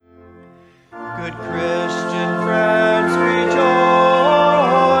Good Christian friends, rejoice.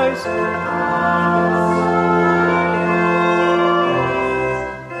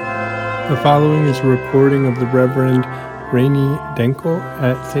 The following is a recording of the Reverend Rainey Denkel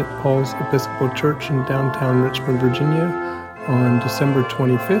at St. Paul's Episcopal Church in downtown Richmond, Virginia on December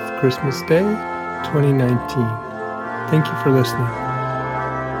 25th, Christmas Day, 2019. Thank you for listening.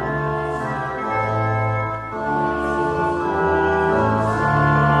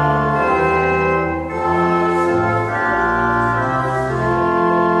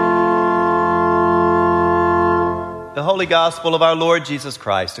 The Holy Gospel of our Lord Jesus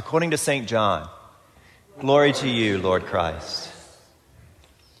Christ, according to St. John. Glory to you, Lord Christ.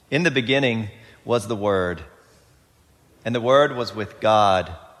 In the beginning was the Word, and the Word was with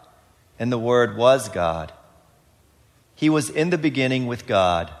God, and the Word was God. He was in the beginning with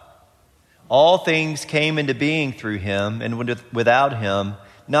God. All things came into being through him, and without him,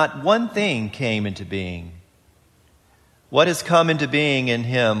 not one thing came into being. What has come into being in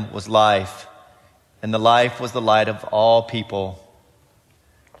him was life, and the life was the light of all people.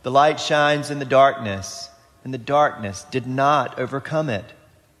 The light shines in the darkness, and the darkness did not overcome it.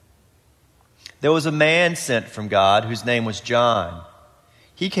 There was a man sent from God whose name was John.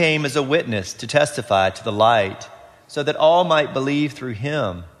 He came as a witness to testify to the light, so that all might believe through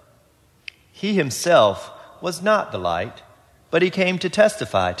him. He himself was not the light, but he came to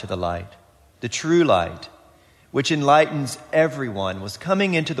testify to the light, the true light, which enlightens everyone, was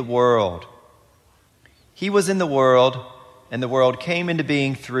coming into the world. He was in the world, and the world came into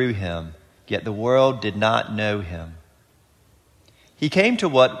being through him, yet the world did not know him. He came to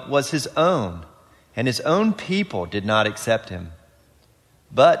what was his own, and his own people did not accept him.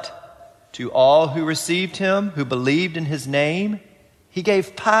 But to all who received him, who believed in his name, he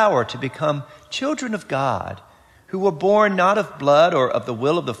gave power to become children of God, who were born not of blood or of the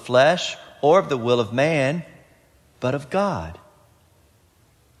will of the flesh or of the will of man, but of God.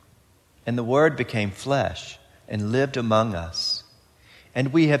 And the Word became flesh and lived among us.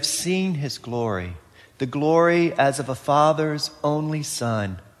 And we have seen his glory, the glory as of a Father's only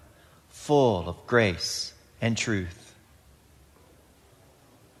Son, full of grace and truth.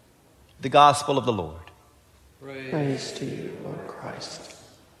 The Gospel of the Lord. Praise to you, Lord Christ.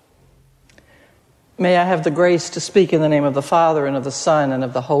 May I have the grace to speak in the name of the Father, and of the Son, and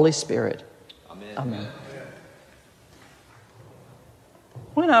of the Holy Spirit. Amen. Amen.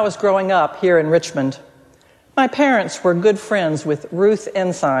 When I was growing up here in Richmond, my parents were good friends with Ruth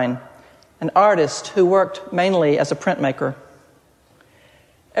Ensign, an artist who worked mainly as a printmaker.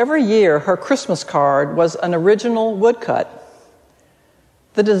 Every year, her Christmas card was an original woodcut.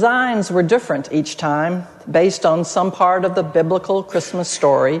 The designs were different each time, based on some part of the biblical Christmas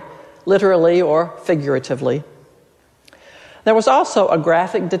story, literally or figuratively. There was also a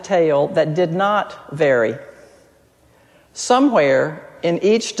graphic detail that did not vary. Somewhere in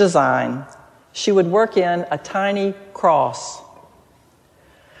each design, she would work in a tiny cross.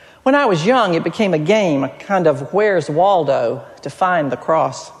 When I was young, it became a game, a kind of Where's Waldo, to find the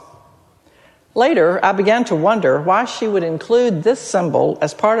cross. Later, I began to wonder why she would include this symbol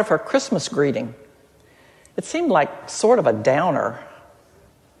as part of her Christmas greeting. It seemed like sort of a downer.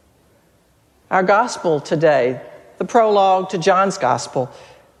 Our gospel today, the prologue to John's gospel,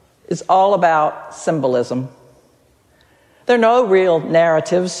 is all about symbolism. There are no real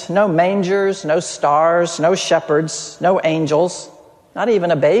narratives, no mangers, no stars, no shepherds, no angels, not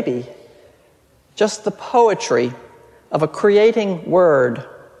even a baby. Just the poetry of a creating word,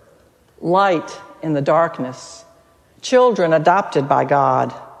 light in the darkness, children adopted by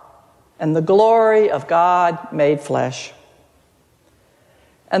God, and the glory of God made flesh.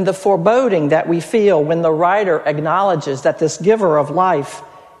 And the foreboding that we feel when the writer acknowledges that this giver of life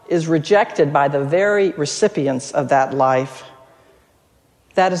is rejected by the very recipients of that life.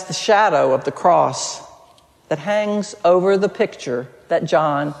 That is the shadow of the cross that hangs over the picture that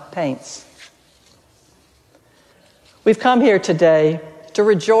John paints. We've come here today to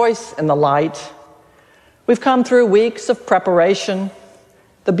rejoice in the light. We've come through weeks of preparation,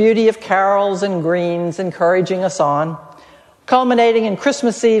 the beauty of carols and greens encouraging us on, culminating in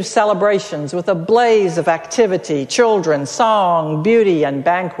Christmas Eve celebrations with a blaze of activity, children, song, beauty, and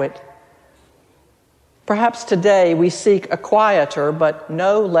banquet. Perhaps today we seek a quieter but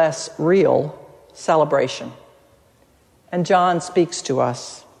no less real celebration. And John speaks to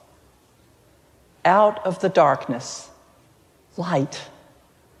us. Out of the darkness, light.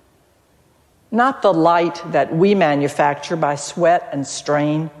 Not the light that we manufacture by sweat and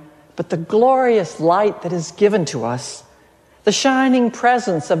strain, but the glorious light that is given to us. The shining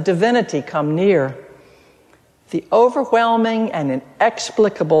presence of divinity come near. the overwhelming and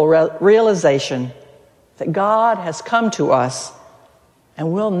inexplicable realization that God has come to us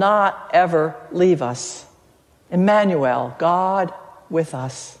and will not ever leave us. Emmanuel, God with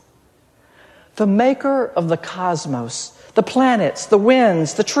us. The maker of the cosmos, the planets, the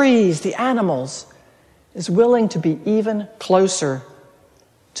winds, the trees, the animals, is willing to be even closer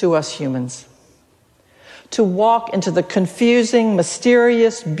to us humans. To walk into the confusing,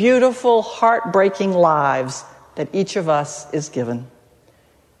 mysterious, beautiful, heartbreaking lives that each of us is given.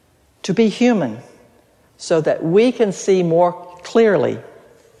 To be human so that we can see more clearly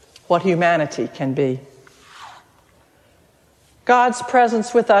what humanity can be. God's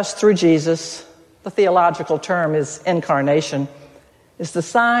presence with us through Jesus, the theological term is incarnation, is the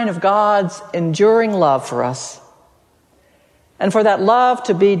sign of God's enduring love for us. And for that love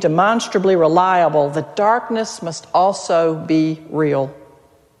to be demonstrably reliable, the darkness must also be real.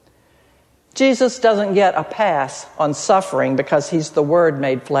 Jesus doesn't get a pass on suffering because he's the Word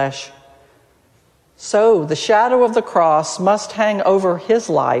made flesh. So the shadow of the cross must hang over his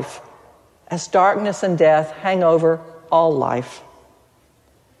life as darkness and death hang over all life.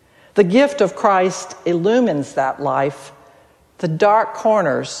 The gift of Christ illumines that life, the dark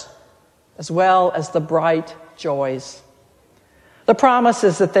corners, as well as the bright joys. The promise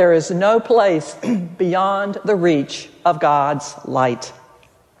is that there is no place beyond the reach of God's light.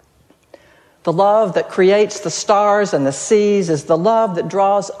 The love that creates the stars and the seas is the love that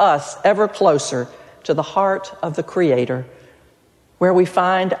draws us ever closer to the heart of the Creator, where we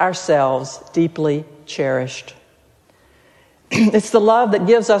find ourselves deeply cherished. It's the love that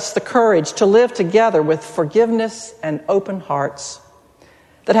gives us the courage to live together with forgiveness and open hearts,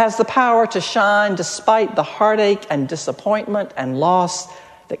 that has the power to shine despite the heartache and disappointment and loss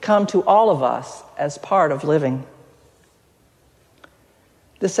that come to all of us as part of living.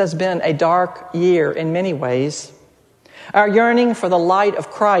 This has been a dark year in many ways. Our yearning for the light of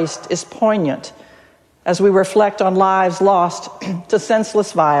Christ is poignant as we reflect on lives lost to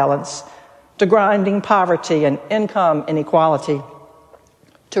senseless violence, to grinding poverty and income inequality,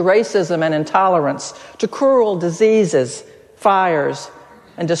 to racism and intolerance, to cruel diseases, fires,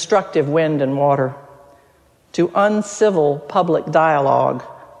 and destructive wind and water, to uncivil public dialogue,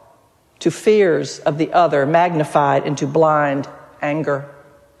 to fears of the other magnified into blind anger.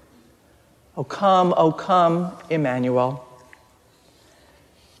 O come, Emmanuel.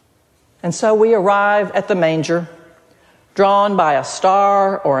 And so we arrive at the manger, drawn by a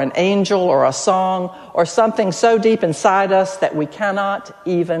star or an angel or a song or something so deep inside us that we cannot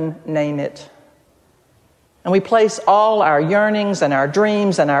even name it. And we place all our yearnings and our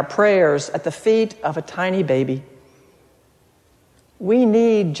dreams and our prayers at the feet of a tiny baby. We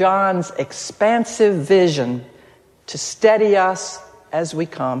need John's expansive vision to steady us as we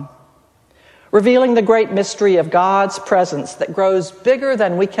come, revealing the great mystery of God's presence that grows bigger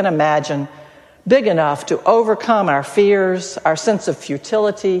than we can imagine, big enough to overcome our fears, our sense of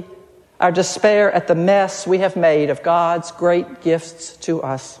futility, our despair at the mess we have made of God's great gifts to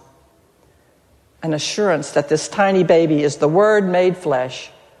us. An assurance that this tiny baby is the Word made flesh,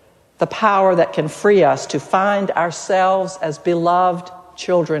 the power that can free us to find ourselves as beloved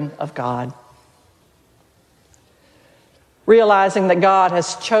children of God. Realizing that God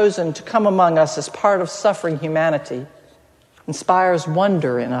has chosen to come among us as part of suffering humanity inspires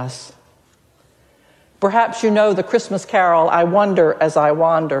wonder in us. Perhaps you know the Christmas carol, I Wonder as I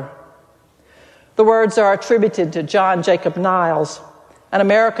Wander. The words are attributed to John Jacob Niles, an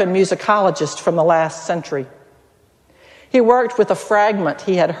American musicologist from the last century. He worked with a fragment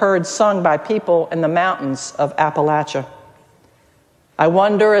he had heard sung by people in the mountains of Appalachia. I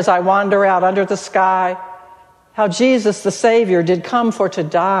wonder as I wander out under the sky, how Jesus the Savior did come for to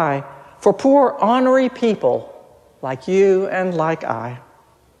die for poor ornery people like you and like I.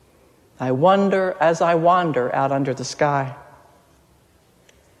 I wonder as I wander out under the sky.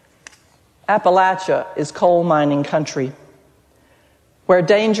 Appalachia is coal mining country, where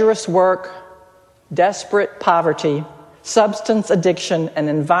dangerous work, desperate poverty, substance addiction, and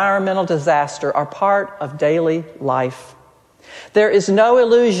environmental disaster are part of daily life. There is no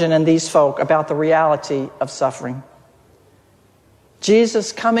illusion in these folk about the reality of suffering.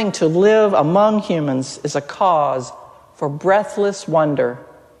 Jesus coming to live among humans is a cause for breathless wonder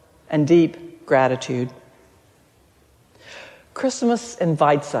and deep gratitude. Christmas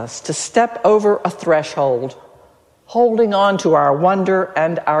invites us to step over a threshold, holding on to our wonder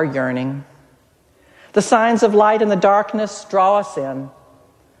and our yearning. The signs of light in the darkness draw us in.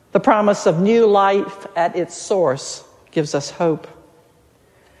 The promise of new life at its source gives us hope.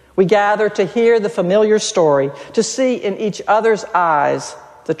 We gather to hear the familiar story, to see in each other's eyes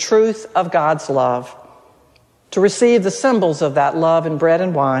the truth of God's love, to receive the symbols of that love in bread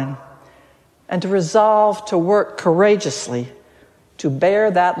and wine, and to resolve to work courageously to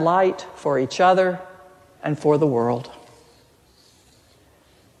bear that light for each other and for the world.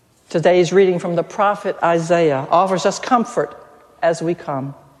 Today's reading from the prophet Isaiah offers us comfort as we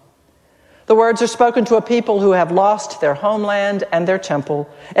come. The words are spoken to a people who have lost their homeland and their temple,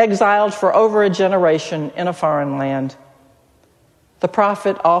 exiled for over a generation in a foreign land. The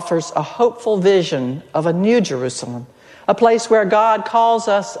prophet offers a hopeful vision of a new Jerusalem, a place where God calls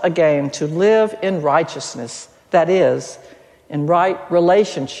us again to live in righteousness, that is, in right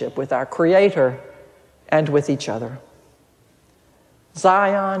relationship with our Creator and with each other.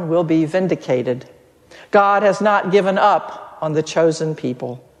 Zion will be vindicated. God has not given up on the chosen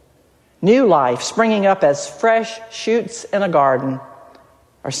people. New life springing up as fresh shoots in a garden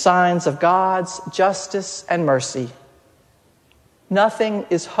are signs of God's justice and mercy. Nothing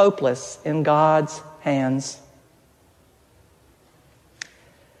is hopeless in God's hands.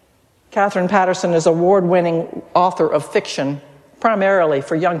 Catherine Patterson is an award-winning author of fiction, primarily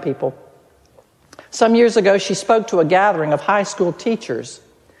for young people. Some years ago, she spoke to a gathering of high school teachers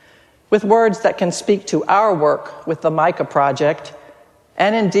with words that can speak to our work with the Micah Project,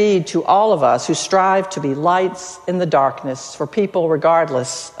 and indeed to all of us who strive to be lights in the darkness for people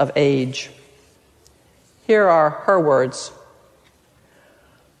regardless of age. Here are her words.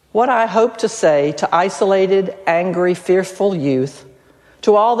 What I hope to say to isolated, angry, fearful youth,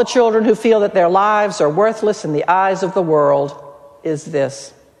 to all the children who feel that their lives are worthless in the eyes of the world, is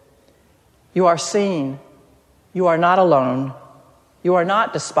this. You are seen. You are not alone. You are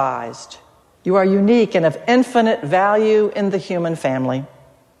not despised. You are unique and of infinite value in the human family.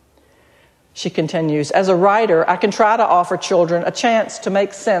 She continues, as a writer, I can try to offer children a chance to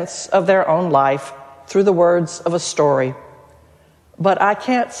make sense of their own life through the words of a story. But I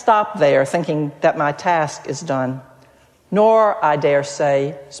can't stop there thinking that my task is done. Nor, I dare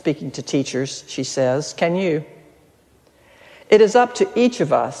say, speaking to teachers, she says, can you? It is up to each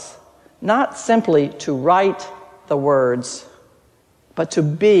of us not simply to write the words, but to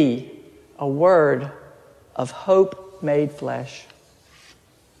be a word of hope made flesh.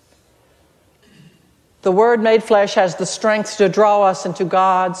 The Word made flesh has the strength to draw us into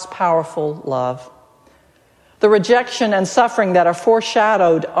God's powerful love. The rejection and suffering that are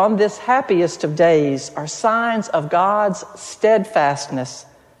foreshadowed on this happiest of days are signs of God's steadfastness.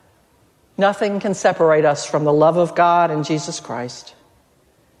 Nothing can separate us from the love of God in Jesus Christ.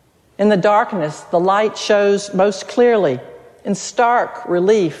 In the darkness, the light shows most clearly, in stark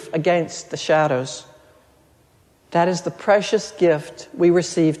relief against the shadows. That is the precious gift we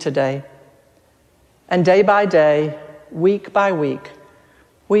receive today. And day by day, week by week,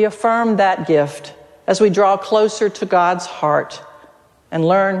 we affirm that gift as we draw closer to God's heart and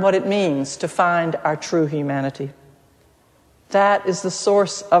learn what it means to find our true humanity. That is the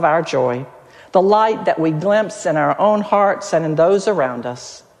source of our joy, the light that we glimpse in our own hearts and in those around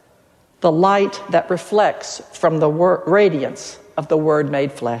us, the light that reflects from the radiance of the Word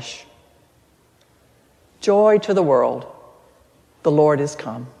made flesh. Joy to the world, the Lord is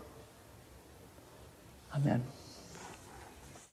come. Amen.